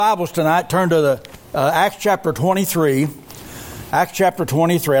Bibles tonight, turn to the Acts chapter 23. Acts chapter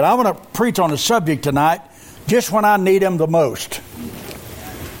 23. And I want to preach on the subject tonight, just when I need Him the most.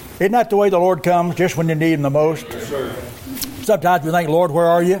 Isn't that the way the Lord comes, just when you need Him the most? Yes, sir. Sometimes we think, Lord, where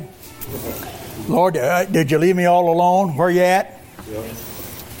are you? Lord, did you leave me all alone? Where you at? Yep.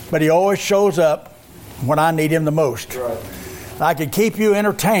 But He always shows up when I need Him the most. Right. I could keep you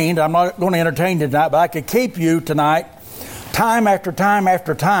entertained. I'm not going to entertain you tonight, but I could keep you tonight time after time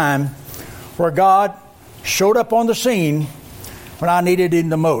after time where God showed up on the scene when I needed Him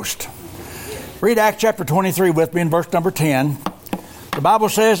the most. Read Acts chapter 23 with me in verse number 10. The Bible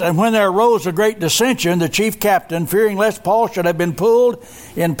says, "And when there arose a great dissension, the chief captain, fearing lest Paul should have been pulled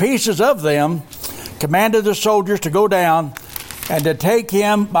in pieces of them, commanded the soldiers to go down and to take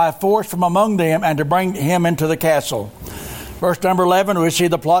him by force from among them and to bring him into the castle." Verse number 11, we see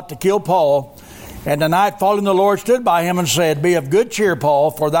the plot to kill Paul. "And the night following the Lord stood by him and said, Be of good cheer, Paul,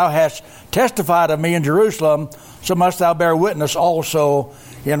 for thou hast testified of me in Jerusalem, so must thou bear witness also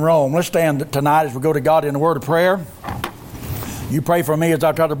in Rome." Let's stand tonight as we go to God in a word of prayer. You pray for me as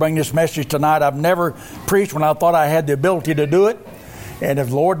I try to bring this message tonight. I've never preached when I thought I had the ability to do it. And if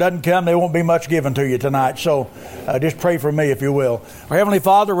the Lord doesn't come, there won't be much given to you tonight. So just pray for me, if you will. Our Heavenly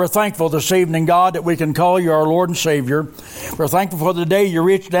Father, we're thankful this evening, God, that we can call you our Lord and Savior. We're thankful for the day you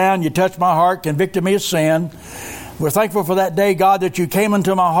reached down, you touched my heart, convicted me of sin. We're thankful for that day, God, that you came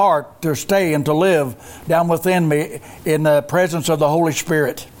into my heart to stay and to live down within me in the presence of the Holy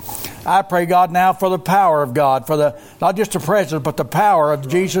Spirit. I pray, God, now for the power of God, for the not just the presence, but the power of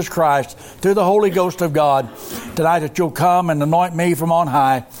Jesus Christ through the Holy Ghost of God tonight, that you'll come and anoint me from on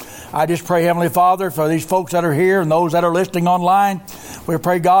high. I just pray, Heavenly Father, for these folks that are here and those that are listening online, we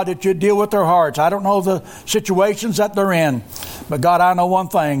pray, God, that you deal with their hearts. I don't know the situations that they're in, but God, I know one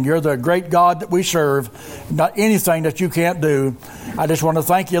thing. You're the great God that we serve. Not anything that you can't do. I just want to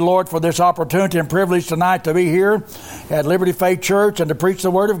thank you, Lord, for this opportunity and privilege tonight to be here at Liberty Faith Church and to preach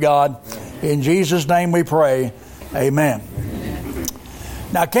the Word of God. In Jesus' name we pray. Amen.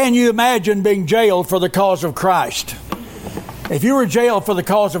 Now, can you imagine being jailed for the cause of Christ? If you were jailed for the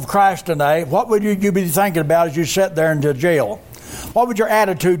cause of Christ today, what would you be thinking about as you sat there in the jail? What would your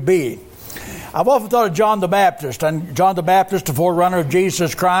attitude be? I've often thought of John the Baptist, and John the Baptist, the forerunner of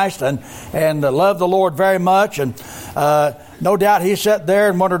Jesus Christ, and loved the Lord very much. And no doubt he sat there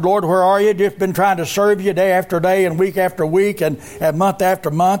and wondered, Lord, where are you? Just been trying to serve you day after day and week after week and month after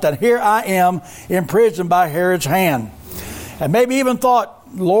month. And here I am imprisoned by Herod's hand. And maybe even thought,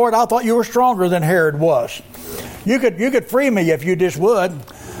 Lord, I thought you were stronger than Herod was. You could free me if you just would.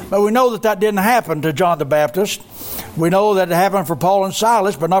 But we know that didn't happen to John the Baptist. We know that it happened for Paul and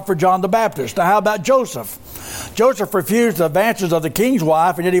Silas, but not for John the Baptist. Now, how about Joseph? Joseph refused the advances of the king's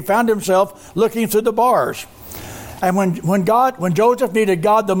wife, and yet he found himself looking through the bars. And when Joseph needed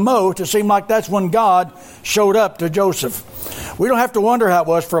God the most, it seemed like that's when God showed up to Joseph. We don't have to wonder how it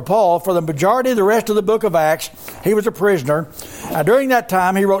was for Paul. For the majority of the rest of the book of Acts, he was a prisoner. During that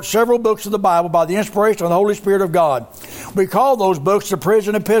time, he wrote several books of the Bible by the inspiration of the Holy Spirit of God. We call those books the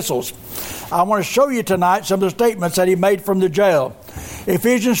prison epistles. I want to show you tonight some of the statements that he made from the jail.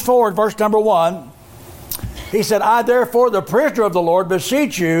 Ephesians 4, verse number 1. He said, "I therefore, the prisoner of the Lord,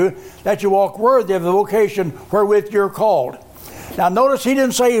 beseech you that you walk worthy of the vocation wherewith you're called." Now notice he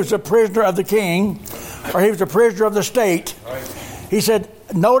didn't say he was a prisoner of the king or he was a prisoner of the state. He said,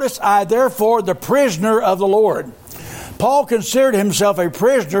 notice, "I therefore, the prisoner of the Lord." Paul considered himself a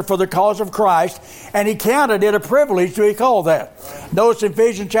prisoner for the cause of Christ, and he counted it a privilege to be called that. Notice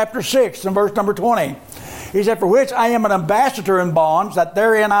Ephesians chapter 6 and verse number 20. He said, "For which I am an ambassador in bonds, that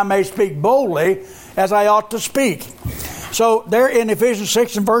therein I may speak boldly as I ought to speak." So there in Ephesians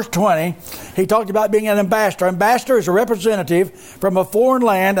 6 and verse 20, he talked about being an ambassador. Ambassador is a representative from a foreign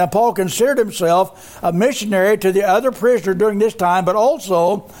land, and Paul considered himself a missionary to the other prisoners during this time, but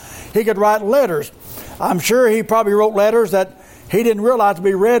also he could write letters. I'm sure he probably wrote letters that he didn't realize to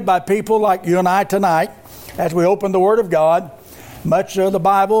be read by people like you and I tonight as we open the Word of God. Much of the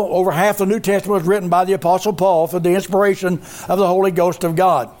Bible, over half the New Testament, was written by the Apostle Paul for the inspiration of the Holy Ghost of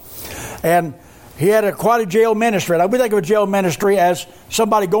God. And he had quite a jail ministry. Now, we think of a jail ministry as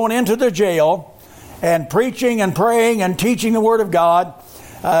somebody going into the jail and preaching and praying and teaching the Word of God,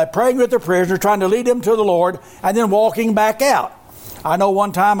 praying with the prisoners, trying to lead them to the Lord, and then walking back out. I know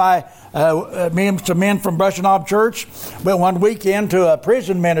one time me and some men from Brush Knob Church went one weekend to a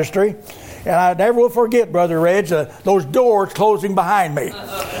prison ministry, and I never will forget, Brother Reg, those doors closing behind me.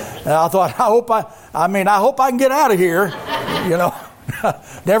 And I thought, I hope I can get out of here, you know.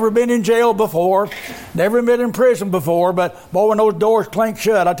 Never been in jail before, never been in prison before, but boy, when those doors clank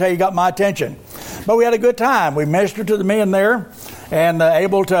shut, I tell you, got my attention. But we had a good time. We ministered to the men there, and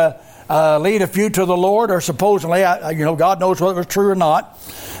able to lead a few to the Lord, or supposedly, God knows whether it was true or not.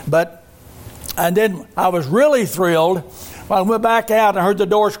 And then I was really thrilled when I went back out and heard the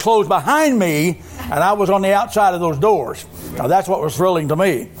doors close behind me, and I was on the outside of those doors. Now, that's what was thrilling to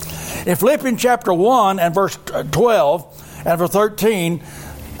me. In Philippians chapter 1 and verse 12 and verse 13,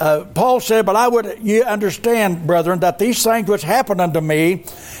 Paul said, "But I would ye understand, brethren, that these things which happened unto me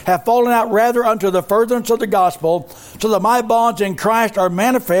have fallen out rather unto the furtherance of the gospel, so that my bonds in Christ are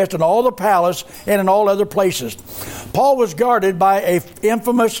manifest in all the palace and in all other places." Paul was guarded by a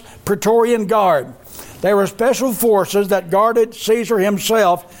infamous Praetorian Guard. They were special forces that guarded Caesar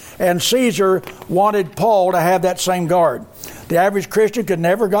himself, and Caesar wanted Paul to have that same guard. The average Christian could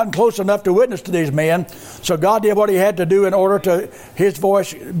never have gotten close enough to witness to these men, so God did what he had to do in order to his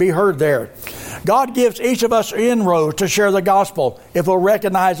voice be heard there. God gives each of us inroads to share the gospel if we'll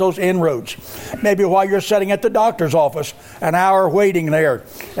recognize those inroads. Maybe while you're sitting at the doctor's office, an hour waiting there,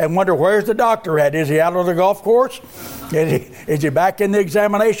 and wonder, where's the doctor at? Is he out on the golf course? Is he back in the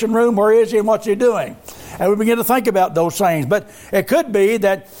examination room? Where is he and what's he doing? And we begin to think about those things. But it could be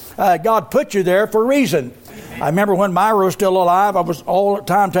that God put you there for a reason. I remember when Myra was still alive, I was all the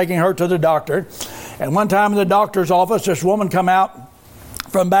time taking her to the doctor. And one time in the doctor's office, this woman come out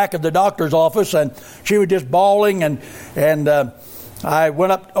from back of the doctor's office, and she was just bawling, and I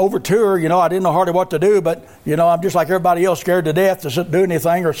went up over to her. I didn't know hardly what to do, but I'm just like everybody else, scared to death to do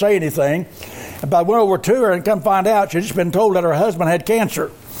anything or say anything. But I went over to her and come find out she'd just been told that her husband had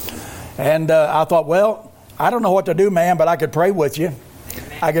cancer. And I thought, well, I don't know what to do, ma'am, but I could pray with you.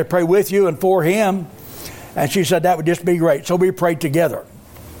 I could pray with you and for him. And she said that would just be great. So we prayed together.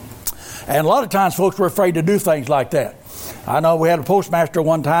 And a lot of times folks were afraid to do things like that. I know we had a postmaster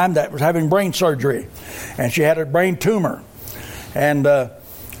one time that was having brain surgery, and she had a brain tumor. And,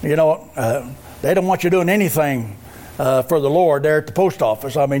 they don't want you doing anything for the Lord there at the post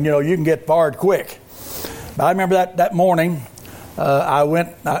office. I mean, you can get fired quick. But I remember that morning,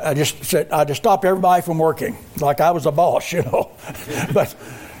 I just stopped everybody from working like I was the boss, But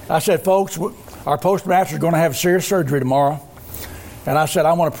I said, folks, our postmaster is going to have serious surgery tomorrow. And I said,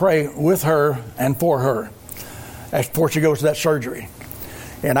 I want to pray with her and for her before she goes to that surgery.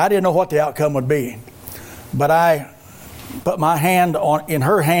 And I didn't know what the outcome would be. But I put my hand in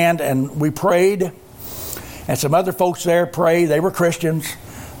her hand, and we prayed. And some other folks there prayed. They were Christians.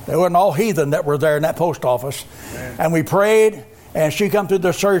 They weren't all heathen that were there in that post office. Amen. And we prayed, and she come through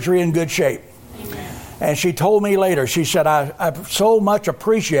the surgery in good shape. Amen. And she told me later, she said, I so much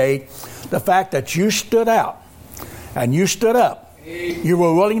appreciate the fact that you stood out and you stood up. You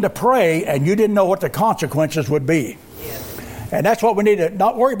were willing to pray, and you didn't know what the consequences would be. And that's what we need to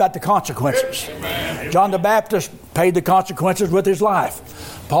not worry about the consequences. Amen. John the Baptist paid the consequences with his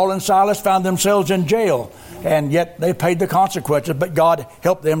life. Paul and Silas found themselves in jail, and yet they paid the consequences, but God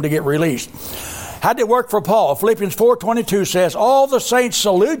helped them to get released. How did it work for Paul? Philippians 4:22 says, all the saints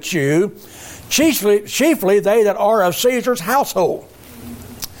salute you, chiefly they that are of Caesar's household.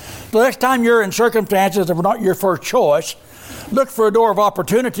 The next time you're in circumstances that were not your first choice, look for a door of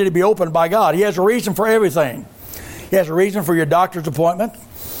opportunity to be opened by God. He has a reason for everything. He has a reason for your doctor's appointment.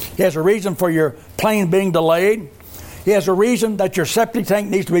 He has a reason for your plane being delayed. He has a reason that your septic tank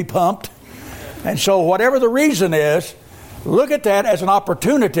needs to be pumped. And so whatever the reason is, look at that as an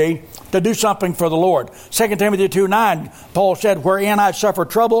opportunity to do something for the Lord. 2 Timothy 2:9, Paul said, wherein I suffer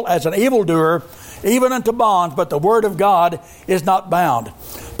trouble as an evildoer, even unto bonds, but the word of God is not bound.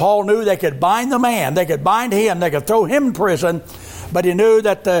 Paul knew they could bind the man, they could bind him, they could throw him in prison, but he knew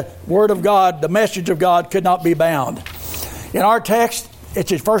that the word of God, the message of God, could not be bound. In our text, it's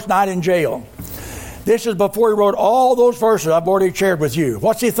his first night in jail. This is before he wrote all those verses I've already shared with you.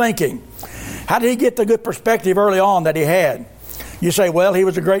 What's he thinking? How did he get the good perspective early on that he had? You say, well, he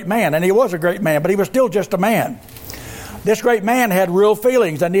was a great man, and he was a great man, but he was still just a man. This great man had real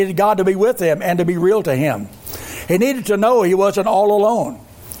feelings that needed God to be with him and to be real to him. He needed to know he wasn't all alone.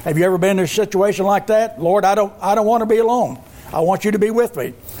 Have you ever been in a situation like that? Lord, I don't want to be alone. I want you to be with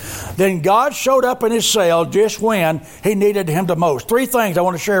me. Then God showed up in his cell just when he needed him the most. 3 things I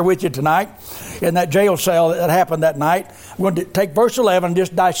want to share with you tonight in that jail cell that happened that night. I'm going to take verse 11 and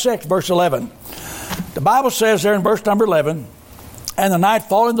just dissect verse 11. The Bible says there in verse number 11, and the night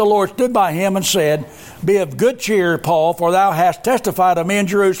falling, the Lord stood by him and said, be of good cheer, Paul, for thou hast testified of me in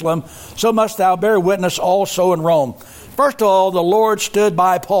Jerusalem, so must thou bear witness also in Rome. First of all, the Lord stood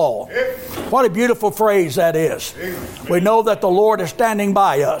by Paul. What a beautiful phrase that is. We know that the Lord is standing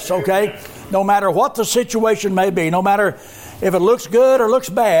by us, okay? No matter what the situation may be, no matter if it looks good or looks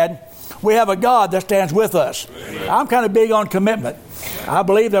bad, we have a God that stands with us. I'm kind of big on commitment. I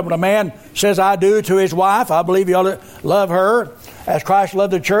believe that when a man says I do to his wife, I believe he ought to love her. as Christ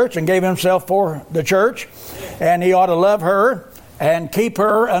loved the church and gave himself for the church. And he ought to love her and keep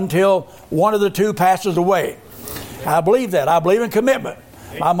her until one of the two passes away. I believe that. I believe in commitment.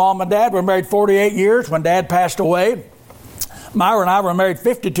 My mom and dad were married 48 years when Dad passed away. Myra and I were married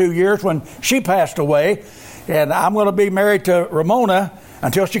 52 years when she passed away. And I'm going to be married to Ramona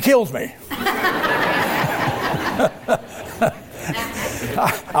until she kills me.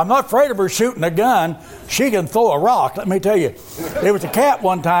 I'm not afraid of her shooting a gun. She can throw a rock, let me tell you. There was a cat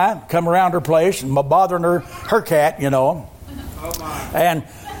one time come around her place and bothering her cat, you know. And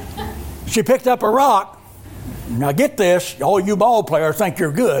she picked up a rock. Now get this, all you ball players think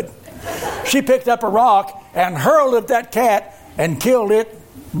you're good. She picked up a rock and hurled at that cat and killed it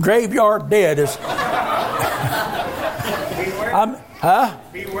graveyard dead.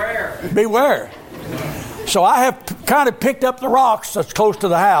 Beware. So I have kind of picked up the rocks that's close to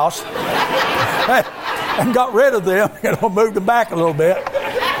the house and got rid of them, moved them back a little bit.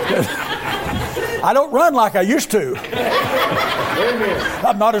 I don't run like I used to.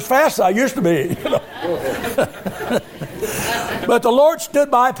 I'm not as fast as I used to be. But the Lord stood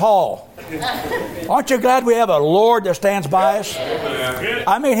by Paul. Aren't you glad we have a Lord that stands by us?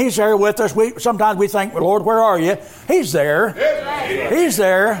 I mean, he's there with us. Sometimes we think, Lord, where are you? He's there. He's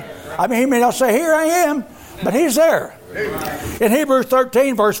there. I mean, he may not say, here I am, but he's there. In Hebrews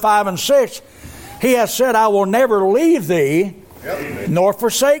 13, verse 5 and 6, he has said, I will never leave thee, nor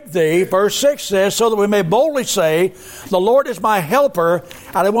forsake thee. Verse 6 says, so that we may boldly say, the Lord is my helper,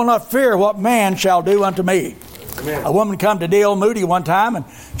 and I will not fear what man shall do unto me. Amen. A woman come to D.L. Moody one time, and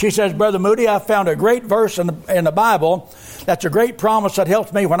she says, Brother Moody, I found a great verse in the Bible that's a great promise that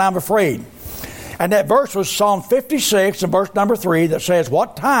helps me when I'm afraid. And that verse was Psalm 56 and verse number 3 that says,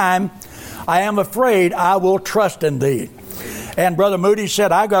 what time I am afraid, I will trust in thee. And Brother Moody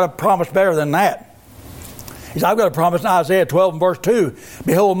said, I got a promise better than that. He said, I've got a promise in Isaiah 12 and verse 2.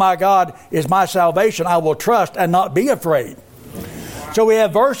 Behold, my God is my salvation. I will trust and not be afraid. So we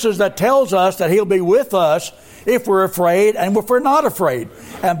have verses that tells us that he'll be with us if we're afraid and if we're not afraid.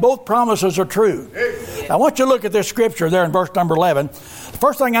 And both promises are true. Now, I want you to look at this scripture there in verse number 11. The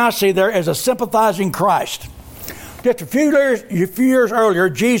first thing I see there is a sympathizing Christ. Just a few years earlier,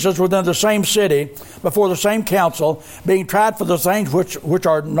 Jesus was in the same city before the same council, being tried for the things which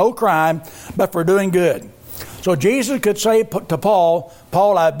are no crime, but for doing good. So Jesus could say to Paul,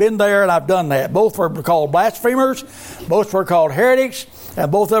 I've been there and I've done that. Both were called blasphemers, both were called heretics,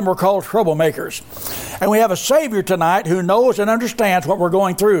 and both of them were called troublemakers. And we have a Savior tonight who knows and understands what we're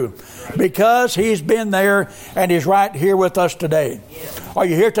going through because he's been there and he's right here with us today. Are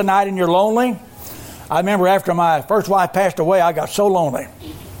you here tonight and you're lonely? I remember after my first wife passed away, I got so lonely.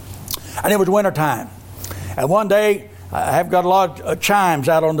 And it was winter time. And one day, I have got a lot of chimes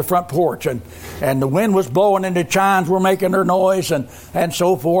out on the front porch, and the wind was blowing and the chimes were making their noise and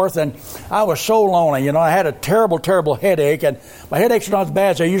so forth. And I was so lonely. I had a terrible, terrible headache, and my headaches are not as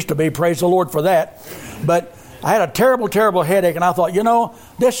bad as they used to be. Praise the Lord for that. But I had a terrible, terrible headache, and I thought,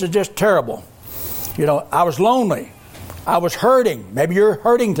 this is just terrible. I was lonely. I was hurting. Maybe you're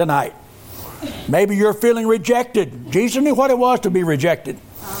hurting tonight. Maybe you're feeling rejected. Jesus knew what it was to be rejected.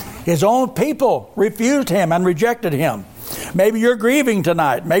 His own people refused him and rejected him. Maybe you're grieving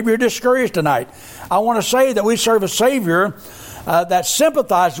tonight. Maybe you're discouraged tonight. I want to say that we serve a Savior that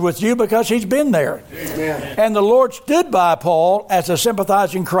sympathizes with you because he's been there. Amen. And the Lord stood by Paul as a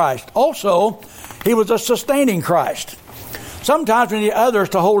sympathizing Christ. Also, he was a sustaining Christ. Sometimes we need others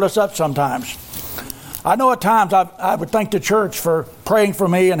to hold us up sometimes. I know at times I would thank the church for praying for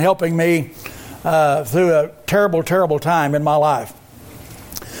me and helping me through a terrible, terrible time in my life.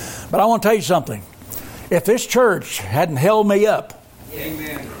 But I want to tell you something. If this church hadn't held me up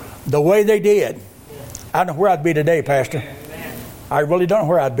the way they did, I don't know where I'd be today, Pastor. I really don't know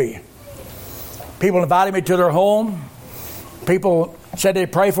where I'd be. People invited me to their home. People said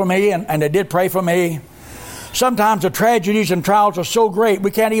they'd pray for me, and they did pray for me. Sometimes the tragedies and trials are so great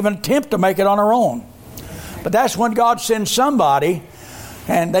we can't even attempt to make it on our own. But that's when God sends somebody,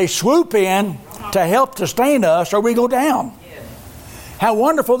 and they swoop in to help sustain us, or we go down. How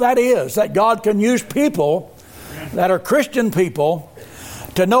wonderful that is, that God can use people that are Christian people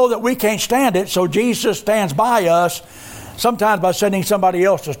to know that we can't stand it, so Jesus stands by us, sometimes by sending somebody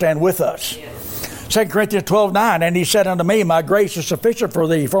else to stand with us. 2 Corinthians 12:9, and he said unto me, my grace is sufficient for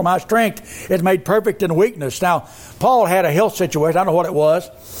thee, for my strength is made perfect in weakness. Now, Paul had a health situation. I don't know what it was.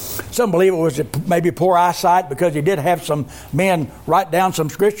 Some believe it was maybe poor eyesight because he did have some men write down some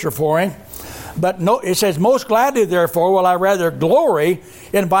scripture for him. But no, it says, most gladly, therefore, will I rather glory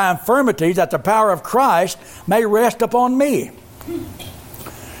in my infirmities, that the power of Christ may rest upon me.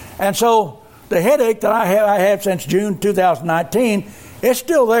 And so the headache that I had since June 2019, it's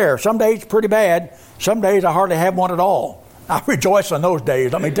still there. Some days it's pretty bad. Some days I hardly have one at all. I rejoice in those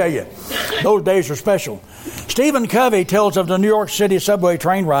days, let me tell you. Those days are special. Stephen Covey tells of the New York City subway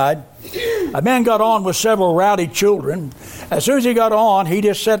train ride. A man got on with several rowdy children. As soon as he got on, he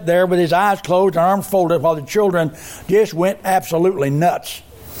just sat there with his eyes closed and arms folded while the children just went absolutely nuts.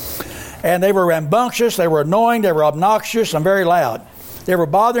 And they were rambunctious, they were annoying, they were obnoxious, and very loud. They were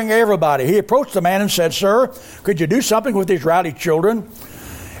bothering everybody. He approached the man and said, "Sir, could you do something with these rowdy children?"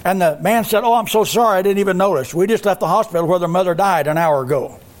 And the man said, "Oh, I'm so sorry, I didn't even notice. We just left the hospital where their mother died an hour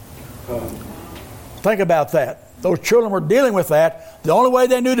ago." Think about that. Those children were dealing with that. The only way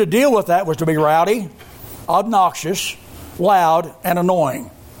they knew to deal with that was to be rowdy, obnoxious, loud, and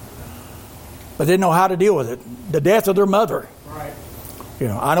annoying. But they didn't know how to deal with it. The death of their mother. Right. You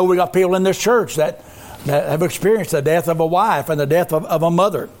know, I know we got people in this church that have experienced the death of a wife and the death of a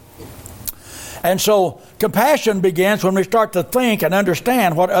mother. And so compassion begins when we start to think and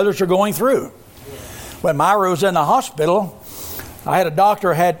understand what others are going through. When Myra was in the hospital, I had a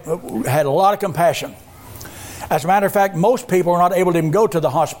doctor who had a lot of compassion. As a matter of fact, most people were not able to even go to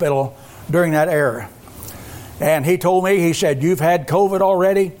the hospital during that era. And he told me, he said, "You've had COVID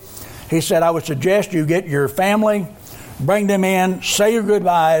already." He said, "I would suggest you get your family, bring them in, say your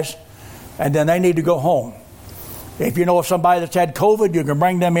goodbyes, and then they need to go home. If you know of somebody that's had COVID, you can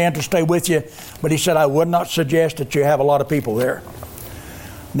bring them in to stay with you." But he said, "I would not suggest that you have a lot of people there."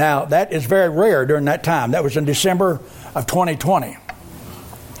 Now, that is very rare during that time. That was in December of 2020.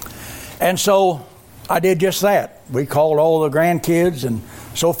 And so I did just that. We called all the grandkids and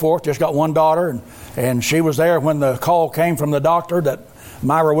so forth. Just got one daughter, and she was there when the call came from the doctor that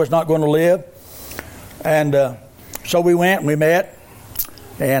Myra was not going to live. And so we went and we met.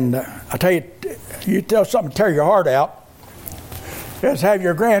 And I tell you, you tell something to tear your heart out, is have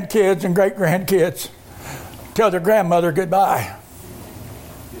your grandkids and great-grandkids tell their grandmother goodbye.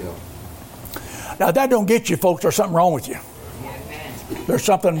 Yeah. Now, that don't get you, folks. There's something wrong with you. There's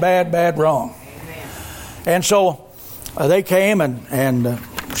something bad wrong. And so they came and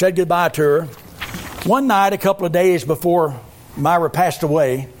said goodbye to her. One night, a couple of days before Myra passed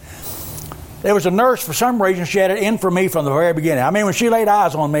away, there was a nurse, for some reason, she had it in for me from the very beginning. I mean, when she laid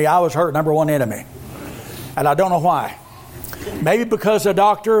eyes on me, I was her number one enemy. And I don't know why. Maybe because the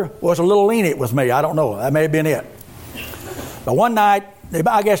doctor was a little lenient with me. I don't know. That may have been it. But one night,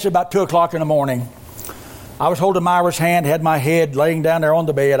 I guess about 2 o'clock in the morning, I was holding Myra's hand, had my head laying down there on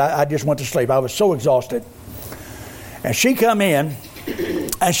the bed. I just went to sleep. I was so exhausted. And she come in,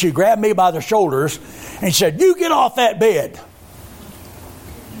 and she grabbed me by the shoulders, and she said, "You get off that bed."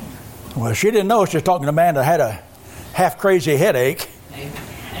 Well, she didn't know she was talking to a man that had a half-crazy headache.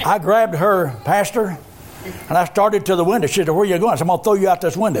 I grabbed her, Pastor, and I started to the window. She said, "Where are you going?" I said, "I'm going to throw you out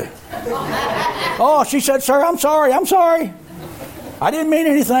this window." "Oh," she said, "Sir, I'm sorry. I didn't mean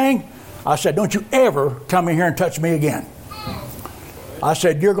anything." I said, "Don't you ever come in here and touch me again." I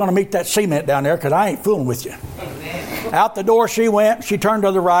said, "You're going to meet that cement down there because I ain't fooling with you." Out the door she went. She turned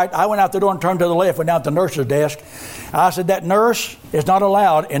to the right. I went out the door and turned to the left, went down to the nurse's desk. I said, "That nurse is not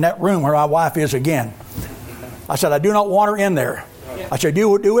allowed in that room where my wife is again." I said, "I do not want her in there." I said,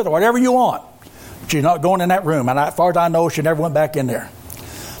 "You do with her whatever you want. She's not going in that room." And as far as I know, she never went back in there.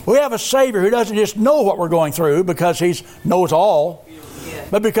 We have a Savior who doesn't just know what we're going through because He knows all,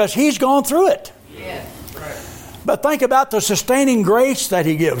 but because He's gone through it. But think about the sustaining grace that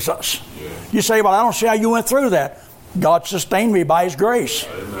He gives us. You say, "Well, I don't see how you went through that." God sustained me by His grace.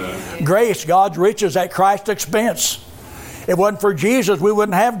 Amen. Grace, God's riches at Christ's expense. If it wasn't for Jesus, we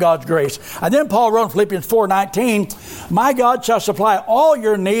wouldn't have God's grace. And then Paul wrote in Philippians 4:19, "My God shall supply all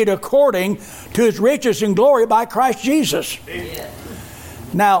your need according to His riches in glory by Christ Jesus." Amen.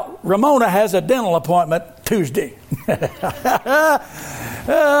 Now, Ramona has a dental appointment Tuesday.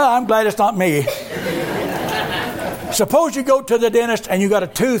 I'm glad it's not me. Suppose you go to the dentist and you got a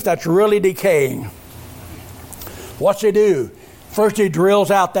tooth that's really decaying. What's he do? First he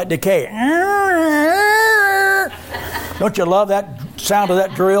drills out that decay. Don't you love that sound of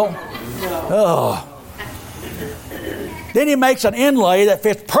that drill? Oh. Then he makes an inlay that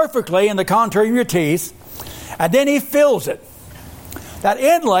fits perfectly in the contour of your teeth, and then he fills it. That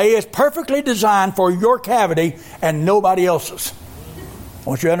inlay is perfectly designed for your cavity and nobody else's. I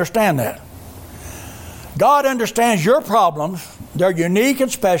want you to understand that. God understands your problems. They're unique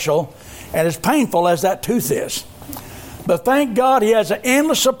and special, and as painful as that tooth is. But thank God He has an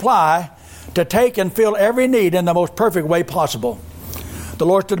endless supply to take and fill every need in the most perfect way possible. The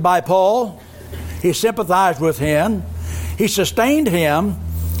Lord stood by Paul. He sympathized with him. He sustained him.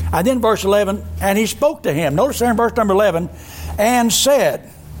 And then verse 11, and He spoke to him. Notice there in verse number 11, and said.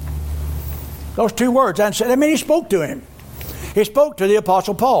 Those two words. And said, he spoke to him. He spoke to the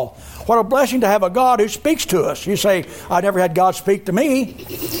Apostle Paul. What a blessing to have a God who speaks to us. You say, I never had God speak to me.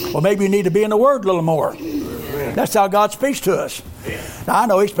 Well, maybe you need to be in the Word a little more. That's how God speaks to us. Now, I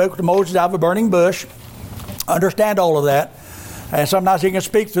know He spoke to Moses out of a burning bush. Understand all of that. And sometimes He can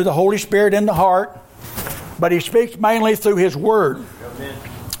speak through the Holy Spirit in the heart. But He speaks mainly through His Word.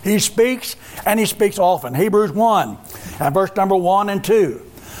 He speaks, and He speaks often. Hebrews 1 and verse number 1 and 2.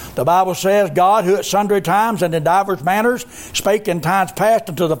 The Bible says, God, who at sundry times and in divers manners spake in times past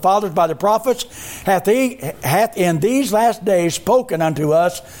unto the fathers by the prophets, hath in these last days spoken unto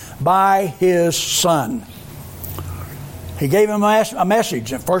us by His Son. He gave him a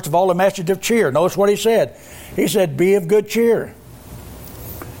message. First of all, a message of cheer. Notice what He said. He said, be of good cheer.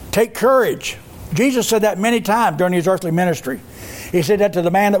 Take courage. Jesus said that many times during His earthly ministry. He said that to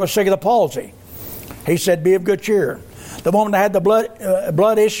the man that was sick of the palsy. He said, be of good cheer. The woman that had the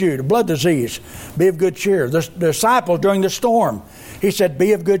blood issue, the blood disease, be of good cheer. The disciples during the storm, He said,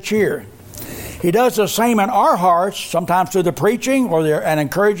 be of good cheer. He does the same in our hearts, sometimes through the preaching or an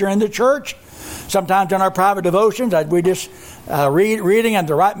encourager in the church, sometimes in our private devotions as we just reading and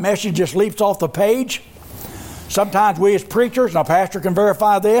the right message just leaps off the page. Sometimes we as preachers, and a pastor can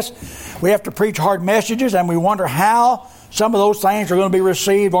verify this, we have to preach hard messages and we wonder how some of those things are going to be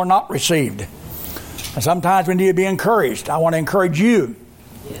received or not received. And sometimes we need to be encouraged. I want to encourage you.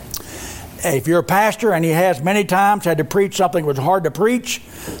 If you're a pastor and he has many times had to preach something that was hard to preach,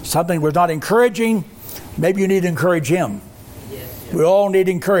 something that was not encouraging, maybe you need to encourage him. We all need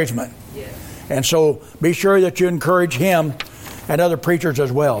encouragement. And so be sure that you encourage him and other preachers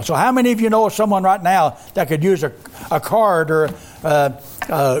as well. So how many of you know of someone right now that could use a card or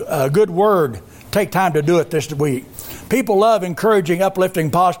a good word? Take time to do it this week. People love encouraging,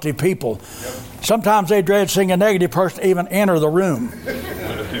 uplifting, positive people. Sometimes they dread seeing a negative person even enter the room.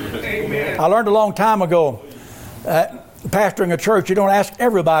 I learned a long time ago, pastoring a church, you don't ask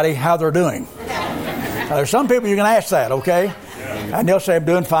everybody how they're doing. There's some people you can ask that, okay? And they'll say, I'm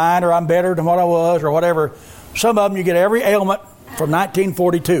doing fine, or I'm better than what I was, or whatever. Some of them, you get every ailment from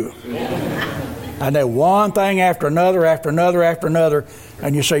 1942. And then one thing after another, after another, after another.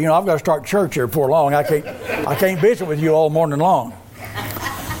 And you say, I've got to start church here before long. I can't visit with you all morning long.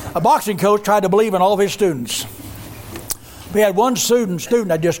 A boxing coach tried to believe in all of his students. We had one student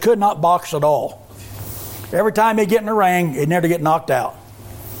that just could not box at all. Every time he'd get in the ring, he'd never get knocked out.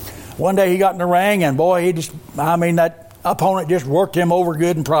 One day he got in the ring, and boy, that opponent just worked him over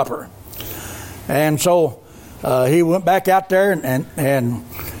good and proper. And so he went back out there, and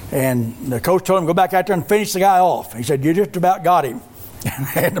the coach told him, go back out there and finish the guy off. He said, you just about got him.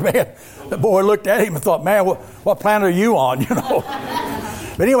 And the boy looked at him and thought, man, what planet are you on,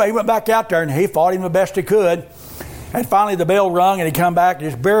 But anyway, he went back out there and he fought him the best he could. And finally the bell rung and he come back and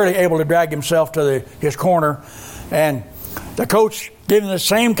just barely able to drag himself to his corner. And the coach gave him the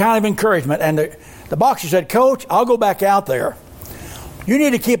same kind of encouragement. And the boxer said, Coach, I'll go back out there. You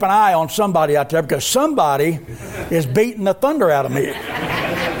need to keep an eye on somebody out there because somebody is beating the thunder out of me.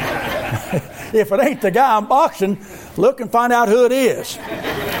 If it ain't the guy I'm boxing, look and find out who it is.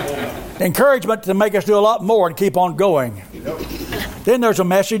 Encouragement to make us do a lot more and keep on going. Then there's a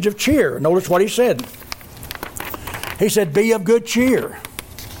message of cheer. Notice what he said. He said, be of good cheer.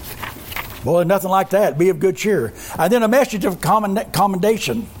 Boy, nothing like that. Be of good cheer. And then a message of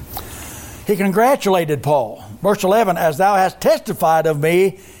commendation. He congratulated Paul. Verse 11, as thou hast testified of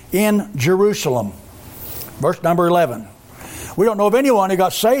me in Jerusalem. Verse number 11. We don't know of anyone who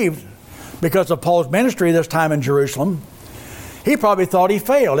got saved because of Paul's ministry this time in Jerusalem. He probably thought he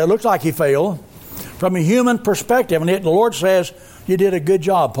failed. It looks like he failed from a human perspective. And yet the Lord says, you did a good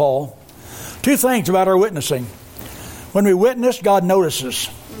job, Paul. Two things about our witnessing. When we witness, God notices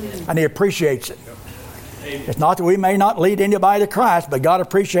and He appreciates it. It's not that we may not lead anybody to Christ, but God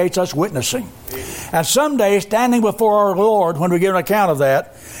appreciates us witnessing. And someday, standing before our Lord, when we give an account of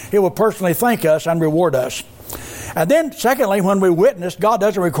that, He will personally thank us and reward us. And then, secondly, when we witness, God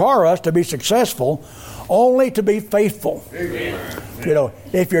doesn't require us to be successful, only to be faithful. Amen.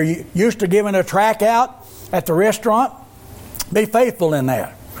 If you're used to giving a tract out at the restaurant, be faithful in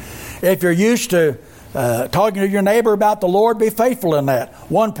that. If you're used to talking to your neighbor about the Lord, be faithful in that.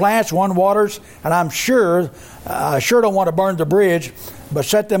 One plants, one waters, and I sure don't want to burn the bridge, but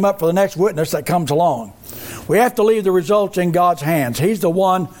set them up for the next witness that comes along. We have to leave the results in God's hands. He's the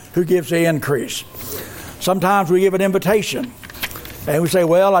one who gives the increase. Sometimes we give an invitation, and we say,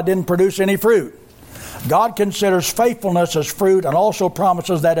 well, I didn't produce any fruit. God considers faithfulness as fruit and also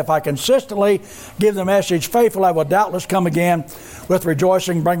promises that if I consistently give the message faithful, I will doubtless come again with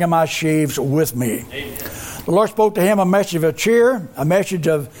rejoicing, bringing my sheaves with me. Amen. The Lord spoke to him a message of cheer, a message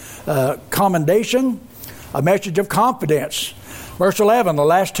of commendation, a message of confidence. Verse 11, the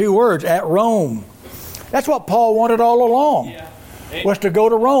last two words, at Rome. That's what Paul wanted all along, was to go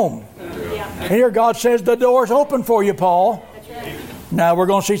to Rome. And here God says, the door's open for you, Paul. Now, we're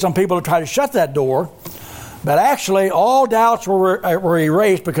going to see some people who try to shut that door. But actually, all doubts were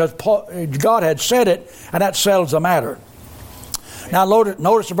erased because God had said it, and that settles the matter. Now,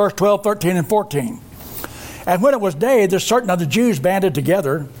 notice verse 12, 13, and 14. And when it was day, the certain of the Jews banded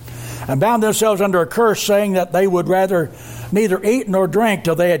together and bound themselves under a curse, saying that they would rather neither eat nor drink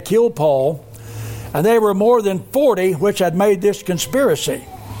till they had killed Paul. And they were more than 40 which had made this conspiracy.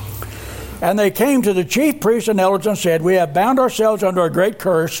 And they came to the chief priests and elders and said, we have bound ourselves under a great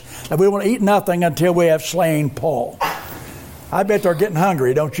curse, that we will eat nothing until we have slain Paul. I bet they're getting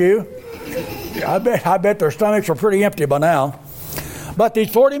hungry, don't you? I bet their stomachs are pretty empty by now. But these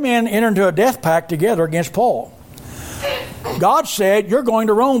 40 men entered into a death pact together against Paul. God said, you're going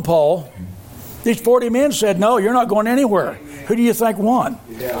to Rome, Paul. These 40 men said, no, you're not going anywhere. Who do you think won?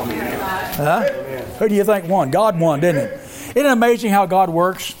 Huh? Who do you think won? God won, didn't it? Isn't it amazing how God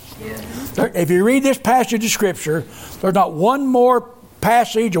works? If you read this passage of Scripture, there's not one more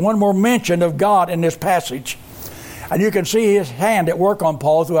passage or one more mention of God in this passage. And you can see his hand at work on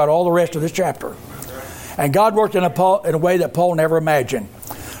Paul throughout all the rest of this chapter. And God worked in a way that Paul never imagined.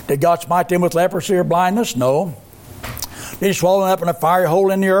 Did God smite them with leprosy or blindness? No. Did he swallow them up in a fiery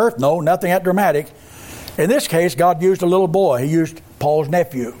hole in the earth? No, nothing that dramatic. In this case, God used a little boy. He used Paul's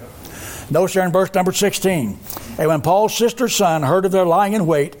nephew. Notice there in verse number 16. And when Paul's sister's son heard of their lying in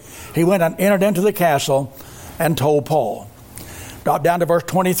wait, he went and entered into the castle and told Paul. Drop down to verse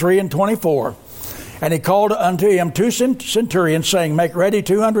 23 and 24. And he called unto him 2 centurions, saying, make ready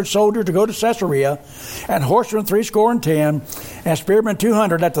 200 soldiers to go to Caesarea, and horsemen 70, and spearmen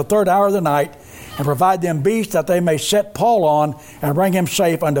 200 at the third hour of the night, and provide them beasts that they may set Paul on, and bring him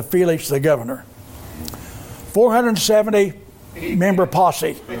safe unto Felix the governor. 470 member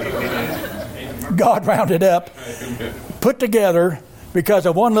posse. God rounded up, put together because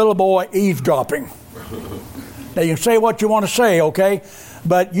of one little boy eavesdropping. Now you can say what you want to say, okay?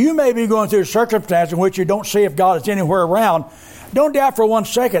 But you may be going through a circumstance in which you don't see if God is anywhere around. Don't doubt for 1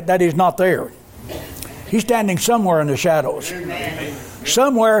 second that he's not there. He's standing somewhere in the shadows.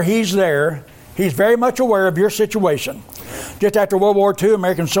 Somewhere he's there. He's very much aware of your situation. Just after World War II,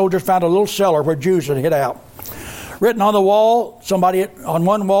 American soldiers found a little cellar where Jews had hid out. Written on the wall, on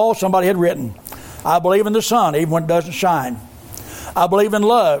one wall, somebody had written, I believe in the sun even when it doesn't shine. I believe in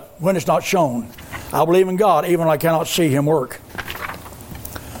love when it's not shown. I believe in God even when I cannot see him work.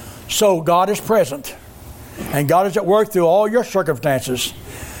 So God is present. And God is at work through all your circumstances.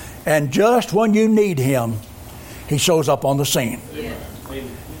 And just when you need him, he shows up on the scene.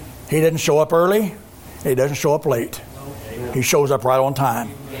 He doesn't show up early. He doesn't show up late. He shows up right on time.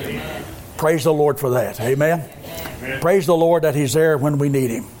 Praise the Lord for that. Amen. Praise the Lord that he's there when we need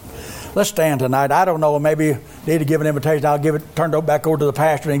him. Let's stand tonight. I don't know, maybe you need to give an invitation. I'll turn it back over to the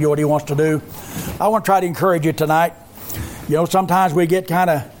pastor and get what he wants to do. I want to try to encourage you tonight. You know, sometimes we get kind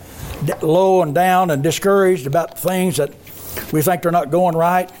of low and down and discouraged about things that we think they're not going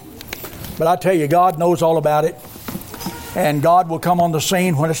right. But I tell you, God knows all about it. And God will come on the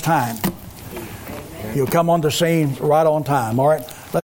scene when it's time. He'll come on the scene right on time. All right.